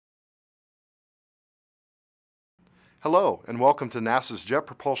Hello, and welcome to NASA's Jet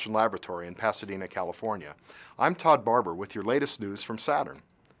Propulsion Laboratory in Pasadena, California. I'm Todd Barber with your latest news from Saturn.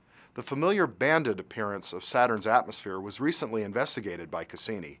 The familiar banded appearance of Saturn's atmosphere was recently investigated by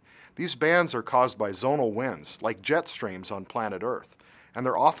Cassini. These bands are caused by zonal winds, like jet streams on planet Earth, and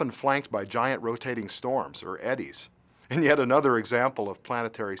they're often flanked by giant rotating storms, or eddies. And yet another example of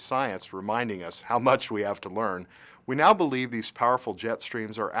planetary science reminding us how much we have to learn, we now believe these powerful jet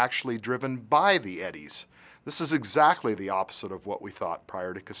streams are actually driven by the eddies. This is exactly the opposite of what we thought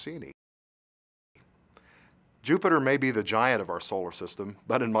prior to Cassini. Jupiter may be the giant of our solar system,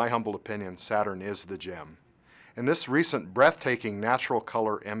 but in my humble opinion, Saturn is the gem. In this recent breathtaking natural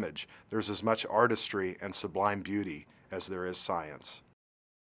color image, there's as much artistry and sublime beauty as there is science.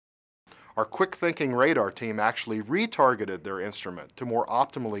 Our quick-thinking radar team actually retargeted their instrument to more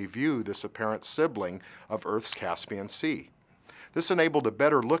optimally view this apparent sibling of Earth's Caspian Sea. This enabled a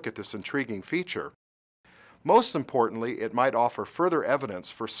better look at this intriguing feature. Most importantly, it might offer further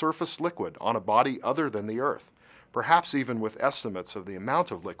evidence for surface liquid on a body other than the Earth, perhaps even with estimates of the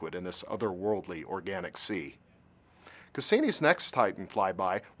amount of liquid in this otherworldly organic sea. Cassini's next Titan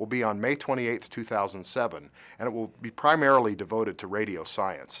flyby will be on May 28, 2007, and it will be primarily devoted to radio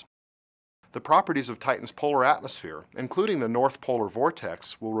science. The properties of Titan's polar atmosphere, including the north polar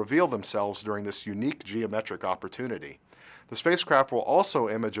vortex, will reveal themselves during this unique geometric opportunity. The spacecraft will also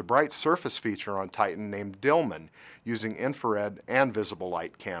image a bright surface feature on Titan named Dillman using infrared and visible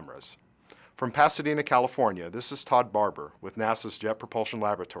light cameras. From Pasadena, California, this is Todd Barber with NASA's Jet Propulsion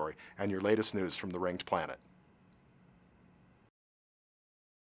Laboratory and your latest news from the ringed planet.